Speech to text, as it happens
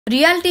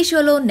Reality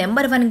షోలో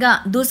number 1 గా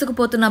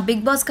దూసుకుపోతున్న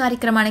big boss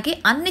కార్యక్రమానికి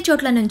అన్ని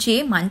చోట్ల నుంచి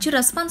మంచి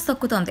రెస్పాన్స్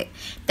దక్కుతోంది.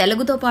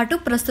 తెలుగుతో పాటు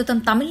ప్రస్తుతం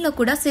తమిళ్లో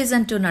కూడా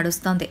సీజన్ 2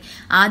 నడుస్తోంది.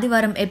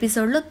 ఆదివారం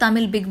ఎపిసోడ్లో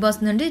తమిళ్ బిగ్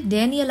బాస్ నుండి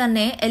డేనియల్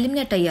అనే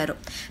ఎలిమినేట్ అయ్యారు.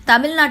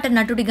 తమిళనాట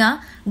నటుడిగా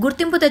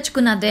గుర్తింపు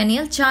తెచ్చుకున్న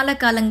డేనియల్ చాలా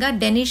కాలంగా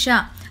డెనిషా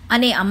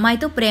అనే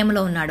అమ్మాయితో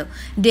ప్రేమలో ఉన్నాడు.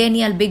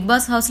 డేనియల్ బిగ్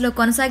బాస్ హౌస్ లో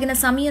కొనసాగిన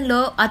సమయంలో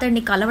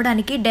అతడిని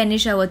కలవడానికి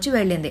డెనిషా వచ్చి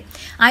వెళ్లింది.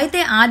 అయితే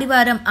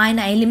ఆదివారం ఆయన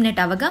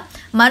ఎలిమినేట్ అవ్వగా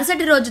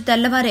మరుసటి రోజు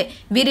తెల్లవారే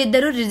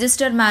వీరిద్దరూ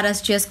రిజిస్టర్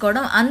మ్యారేజ్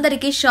చేసుకోవడం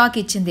అందరికీ షాక్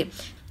ఇచ్చింది.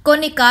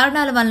 కొన్ని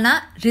కారణాల వలన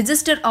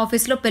రిజిస్టర్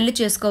ఆఫీస్లో పెళ్లి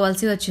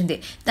చేసుకోవాల్సి వచ్చింది.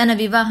 తన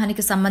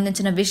వివాహానికి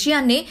సంబంధించిన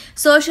విషయాన్ని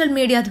సోషల్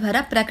మీడియా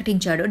ద్వారా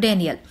ప్రకటించాడు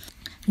డేనియల్.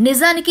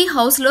 నిజానికి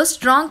హౌస్ లో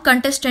స్ట్రాంగ్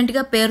కంటెస్టెంట్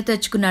గా పేరు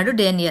తెచ్చుకున్నాడు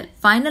డేనియల్.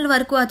 ఫైనల్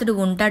వరకు అతడు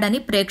ఉంటాడని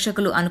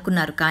ప్రేక్షకులు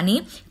అనుకున్నారు. కానీ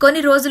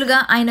కొన్ని రోజులుగా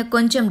ఆయన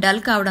కొంచెం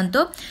డల్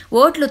కావడంతో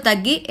ఓట్లు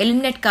తగ్గి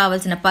ఎలిమినేట్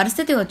కావాల్సిన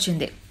పరిస్థితి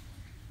వచ్చింది.